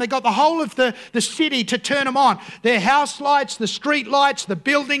time, and they got the whole of the city to turn them on. Their house lights, the street lights, the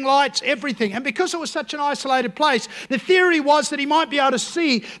building lights, everything. And because it was such an isolated place, the theory was that he might be able to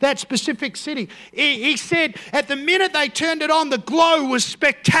see that specific city. He said at the minute they turned it on, the glow was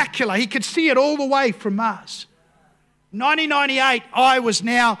spectacular. He could see it all the way from Mars. 1998, I was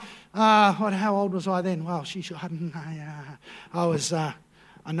now, how old was I then? Well, I was...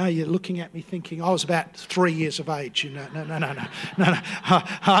 I know you're looking at me thinking, I was about 3 years of age. No.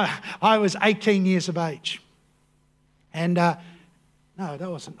 I was 18 years of age. And, no,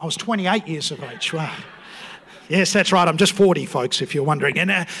 that wasn't. I was 28 years of age. Wow. Yes, that's right. I'm just 40, folks, if you're wondering.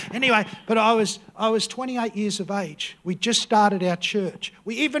 And anyway, but I was 28 years of age. We just started our church.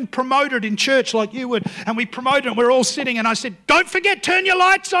 We even promoted in church like you would, and we promoted and we're all sitting, and I said, don't forget, turn your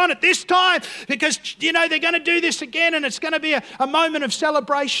lights on at this time, because, they're going to do this again, and it's going to be a moment of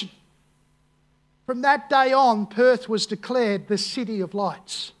celebration. From that day on, Perth was declared the City of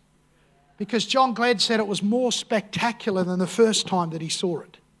Lights, because John Glenn said it was more spectacular than the first time that he saw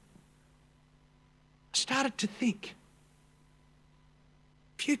it. I started to think,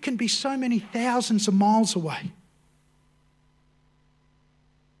 if you can be so many thousands of miles away,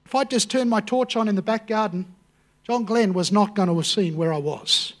 if I just turn my torch on in the back garden John Glenn was not going to have seen where I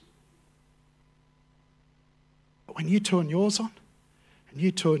was. But when you turn yours on, and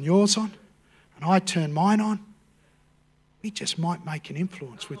you turn yours on, and I turn mine on, we just might make an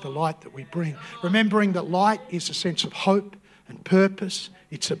influence with the light that we bring. Remembering that light is a sense of hope and purpose.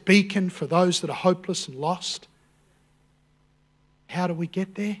 It's a beacon for those that are hopeless and lost. How do we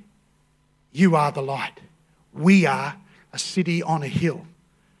get there? You are the light. We are a city on a hill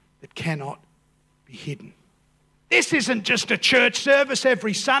that cannot be hidden. This isn't just a church service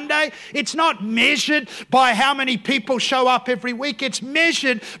every Sunday. It's not measured by how many people show up every week. It's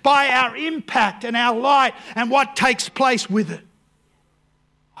measured by our impact and our light and what takes place with it.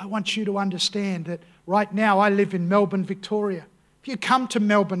 I want you to understand that right now I live in Melbourne, Victoria. If you come to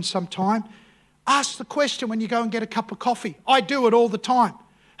Melbourne sometime, ask the question when you go and get a cup of coffee. I do it all the time.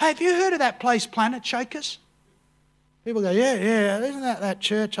 Hey, have you heard of that place, Planet Shakers? People go, yeah, isn't that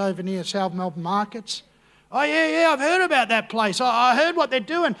church over near South Melbourne Markets? Oh, yeah, I've heard about that place. I heard what they're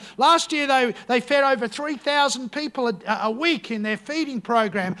doing. Last year they fed over 3,000 people a week in their feeding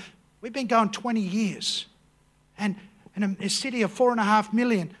program. We've been going 20 years. And in a city of 4.5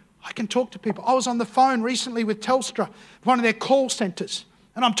 million, I can talk to people. I was on the phone recently with Telstra, one of their call centres,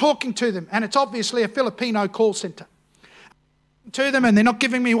 and I'm talking to them, and it's obviously a Filipino call centre. To them, and they're not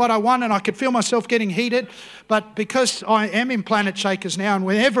giving me what I want, and I could feel myself getting heated. But because I am in Planet Shakers now, and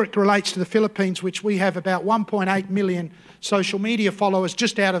whenever it relates to the Philippines, which we have about 1.8 million social media followers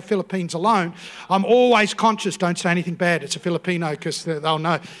just out of the Philippines alone, I'm always conscious, don't say anything bad, it's a Filipino, because they'll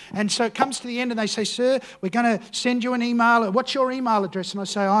know. And so it comes to the end and they say, sir, we're going to send you an email. What's your email address? And I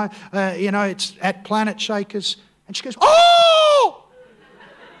say, it's at Planet Shakers. And she goes, oh!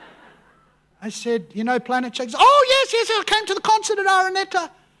 I said, you know Planet Shakers? Oh, yes, I came to the concert at Araneta.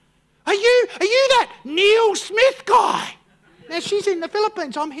 Are you that Neil Smith guy? Now, she's in the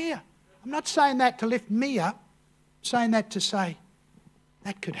Philippines, I'm here. I'm not saying that to lift me up. I'm saying that to say,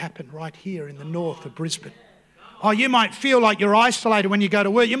 that could happen right here in the north of Brisbane. Oh, you might feel like you're isolated when you go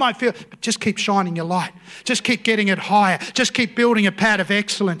to work. You might feel, but just keep shining your light. Just keep getting it higher. Just keep building a pad of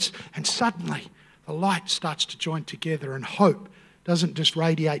excellence. And suddenly, the light starts to join together, and hope doesn't just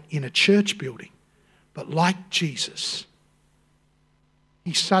radiate in a church building, but like Jesus,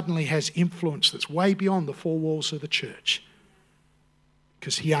 he suddenly has influence that's way beyond the four walls of the church,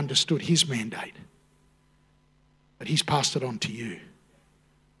 because he understood his mandate. But he's passed it on to you.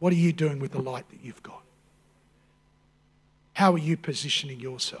 What are you doing with the light that you've got? How are you positioning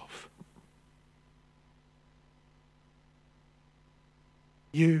yourself?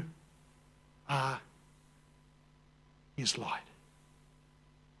 You are his light.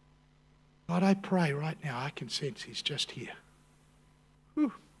 God, I pray right now, I can sense he's just here.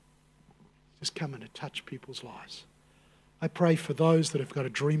 Whew. Just coming to touch people's lives. I pray for those that have got a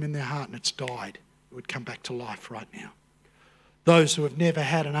dream in their heart and it's died, it would come back to life right now. Those who have never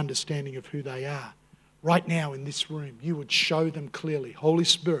had an understanding of who they are, right now in this room, you would show them clearly. Holy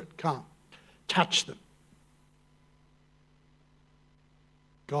Spirit, come, touch them.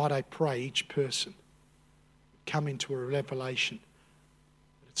 God, I pray each person would come into a revelation.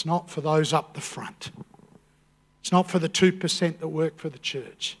 It's not for those up the front. It's not for the 2% that work for the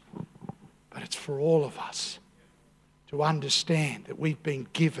church. But it's for all of us to understand that we've been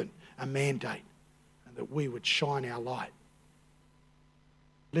given a mandate and that we would shine our light.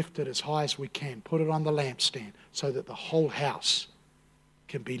 Lift it as high as we can. Put it on the lampstand so that the whole house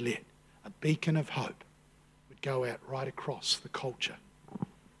can be lit. A beacon of hope would go out right across the culture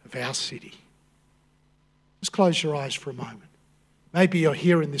of our city. Just close your eyes for a moment. Maybe you're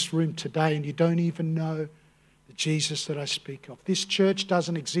here in this room today and you don't even know the Jesus that I speak of. This church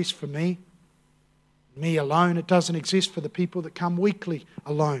doesn't exist for me alone. It doesn't exist for the people that come weekly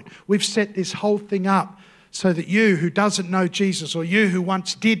alone. We've set this whole thing up so that you who doesn't know Jesus, or you who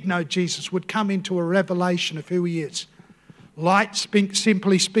once did know Jesus, would come into a revelation of who he is. Light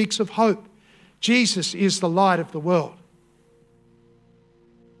simply speaks of hope. Jesus is the light of the world.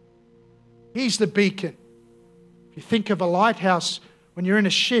 He's the beacon. If you think of a lighthouse, when you're in a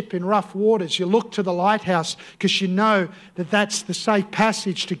ship in rough waters, you look to the lighthouse because you know that that's the safe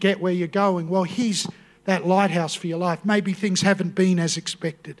passage to get where you're going. Well, he's that lighthouse for your life. Maybe things haven't been as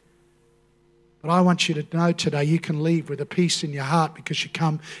expected. But I want you to know today you can leave with a peace in your heart because you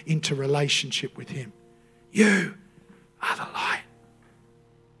come into relationship with him. You are the light.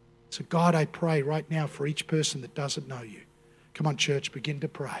 So God, I pray right now for each person that doesn't know you. Come on, church, begin to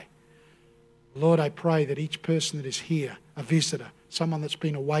pray. Lord, I pray that each person that is here, a visitor, someone that's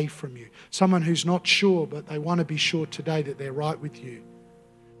been away from you, someone who's not sure but they want to be sure today that they're right with you.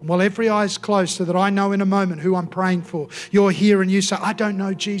 And while every eye is closed so that I know in a moment who I'm praying for, you're here and you say, I don't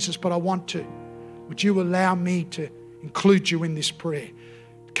know Jesus, but I want to. would you allow me to include you in this prayer?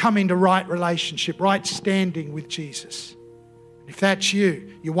 Come into right relationship, right standing with Jesus. If that's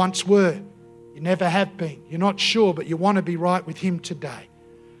you, you once were, you never have been, you're not sure, but you want to be right with Him today.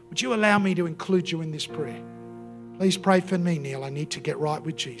 Would you allow me to include you in this prayer? Please pray for me, Neil. I need to get right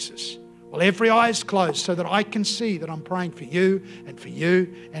with Jesus. Well, every eye is closed so that I can see that I'm praying for you and for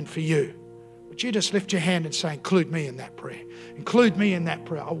you and for you. Would you just lift your hand and say, include me in that prayer? Include me in that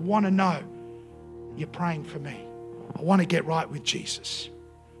prayer. I want to know you're praying for me. I want to get right with Jesus.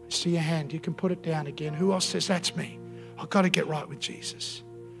 I see your hand. You can put it down again. Who else says, that's me? I've got to get right with Jesus.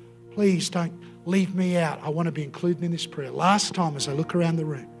 Please don't leave me out. I want to be included in this prayer. Last time as I look around the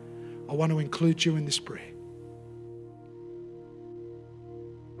room, I want to include you in this prayer.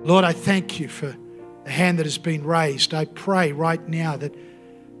 Lord, I thank you for the hand that has been raised. I pray right now that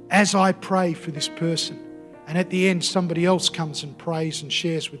as I pray for this person, and at the end somebody else comes and prays and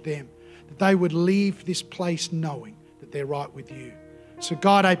shares with them, that they would leave this place knowing that they're right with you. So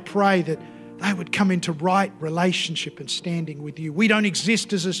God, I pray that they would come into right relationship and standing with you. We don't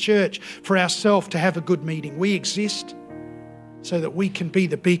exist as a church for ourselves to have a good meeting. We exist so that we can be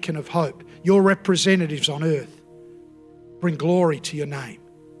the beacon of hope. Your representatives on earth. Bring glory to your name.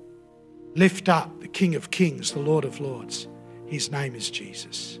 Lift up the King of Kings, the Lord of Lords. His name is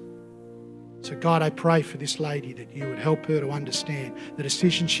Jesus. So God, I pray for this lady that you would help her to understand the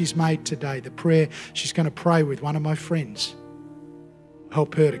decision she's made today, the prayer she's going to pray with one of my friends.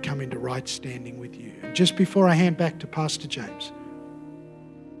 Help her to come into right standing with you. And just before I hand back to Pastor James,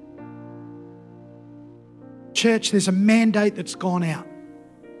 church, there's a mandate that's gone out.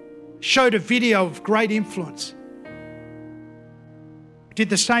 Showed a video of great influence. Did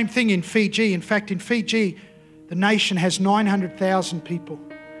the same thing in Fiji. In fact, in Fiji, the nation has 900,000 people.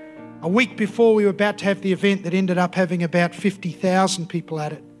 A week before we were about to have the event that ended up having about 50,000 people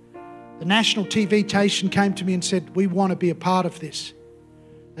at it, the national TV station came to me and said, we want to be a part of this.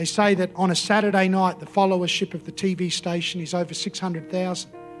 They say that on a Saturday night, the followership of the TV station is over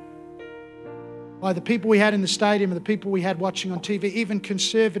 600,000. By the people we had in the stadium and the people we had watching on TV, even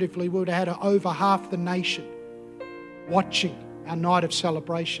conservatively, we would have had over half the nation watching our night of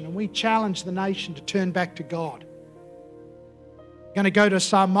celebration. And we challenged the nation to turn back to God. We're going to go to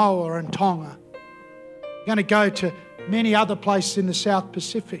Samoa and Tonga. We're going to go to many other places in the South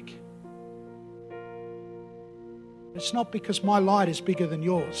Pacific. It's not because my light is bigger than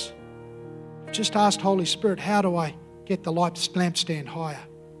yours. I've just asked Holy Spirit, how do I get the lampstand higher?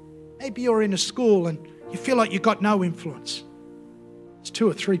 Maybe you're in a school and you feel like you've got no influence. There's 2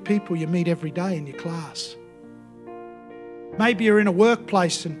 or 3 people you meet every day in your class. Maybe you're in a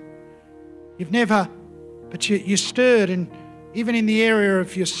workplace and you've never, but you're stirred, and even in the area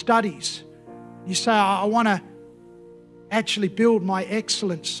of your studies, you say, I want to actually build my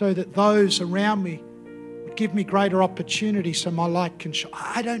excellence so that those around me would give me greater opportunity so my light can shine.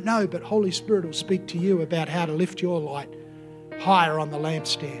 I don't know, but Holy Spirit will speak to you about how to lift your light higher on the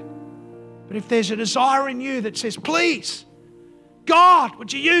lampstand. But if there's a desire in you that says, please, God,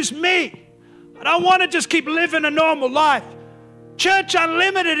 would you use me? I don't want to just keep living a normal life. Church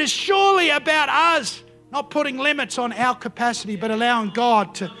Unlimited is surely about us not putting limits on our capacity, but allowing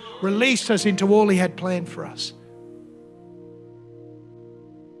God to release us into all He had planned for us.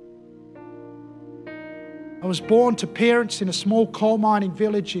 I was born to parents in a small coal mining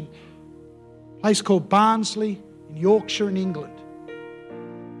village in a place called Barnsley in Yorkshire in England.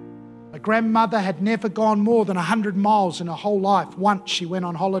 My grandmother had never gone more than 100 miles in her whole life. Once she went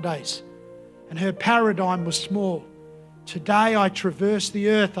on holidays, and her paradigm was small. Today I traverse the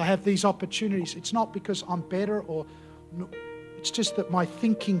earth. I have these opportunities. It's not because I'm better, it's just that my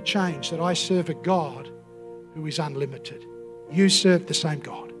thinking changed, that I serve a God who is unlimited. You serve the same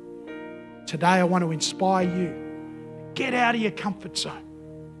God. Today I want to inspire you. Get out of your comfort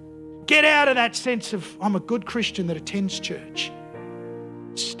zone. Get out of that sense of, I'm a good Christian that attends church.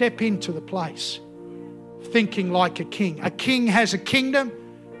 Step into the place thinking like a king. A king has a kingdom,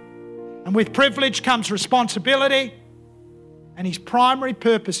 and with privilege comes responsibility, and his primary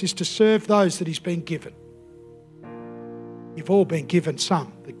purpose is to serve those that he's been given. You've all been given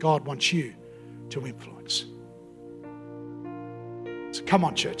some that God wants you to influence. So come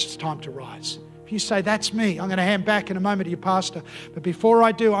on, church, it's time to rise. If you say, that's me, I'm going to hand back in a moment to your pastor. But before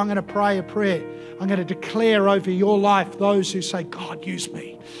I do, I'm going to pray a prayer. I'm going to declare over your life those who say, God, use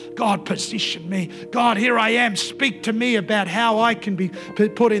me. God, position me. God, here I am. Speak to me about how I can be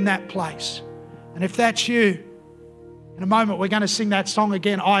put in that place. And if that's you, in a moment we're going to sing that song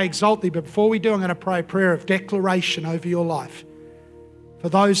again, I Exalt Thee. But before we do, I'm going to pray a prayer of declaration over your life. For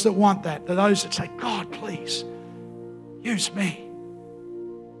those that want that, for those that say, God, please, use me.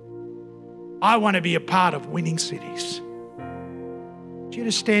 I want to be a part of winning cities. I want you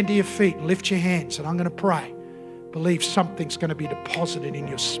to stand to your feet and lift your hands, and I'm going to pray. Believe something's going to be deposited in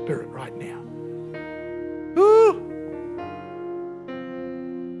your spirit right now. Ooh.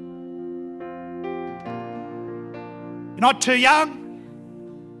 You're not too young.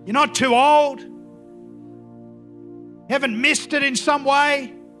 You're not too old. You haven't missed it in some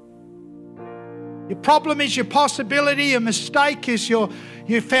way. Your problem is your possibility. Your mistake is your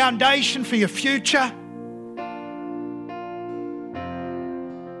foundation for your future.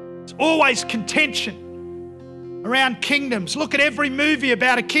 It's always contention around kingdoms. Look at every movie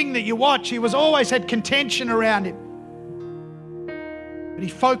about a king that you watch. He always had contention around him. But he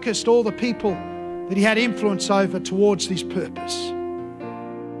focused all the people that he had influence over towards his purpose.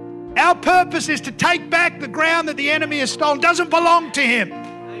 Our purpose is to take back the ground that the enemy has stolen. It doesn't belong to him.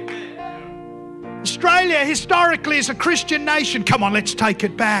 Australia historically is a Christian nation. Come on, let's take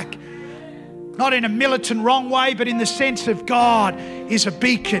it back. Not in a militant wrong way, but in the sense of God is a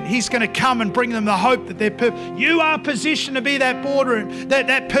beacon. He's going to come and bring them the hope that they're you are positioned to be that boardroom,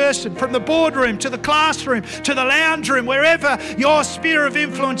 that person, from the boardroom to the classroom to the lounge room, wherever your sphere of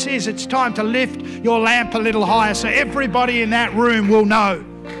influence is. It's time to lift your lamp a little higher so everybody in that room will know.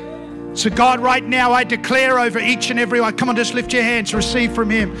 So God, right now I declare over each and every one. Come on, just lift your hands, receive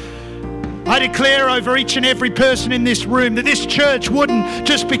from Him. I declare over each and every person in this room that this church wouldn't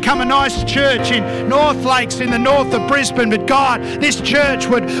just become a nice church in North Lakes in the north of Brisbane, but God, this church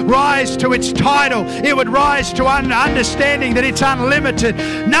would rise to its title. It would rise to understanding that it's unlimited.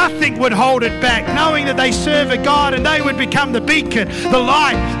 Nothing would hold it back, knowing that they serve a God, and they would become the beacon, the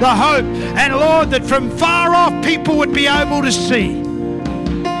light, the hope. And Lord, that from far off people would be able to see.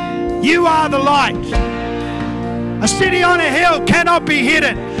 You are the light. A city on a hill cannot be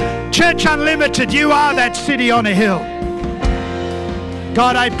hidden. Church Unlimited, you are that city on a hill.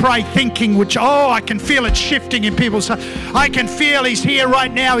 God, I pray thinking, I can feel it shifting in people's hearts. I can feel He's here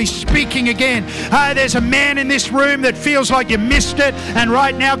right now. He's speaking again. There's a man in this room that feels like you missed it. And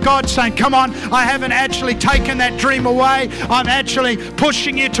right now, God's saying, come on, I haven't actually taken that dream away. I'm actually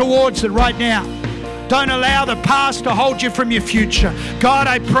pushing you towards it right now. Don't allow the past to hold you from your future. God,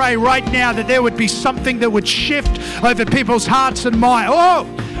 I pray right now that there would be something that would shift over people's hearts and minds. Oh,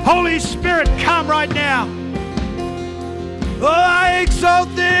 Holy Spirit, come right now. Oh, I exalt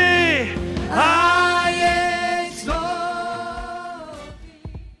Thee. I exalt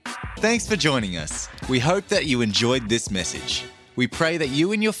Thee. Thanks for joining us. We hope that you enjoyed this message. We pray that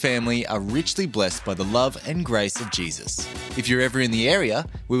you and your family are richly blessed by the love and grace of Jesus. If you're ever in the area,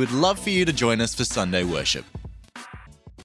 we would love for you to join us for Sunday worship.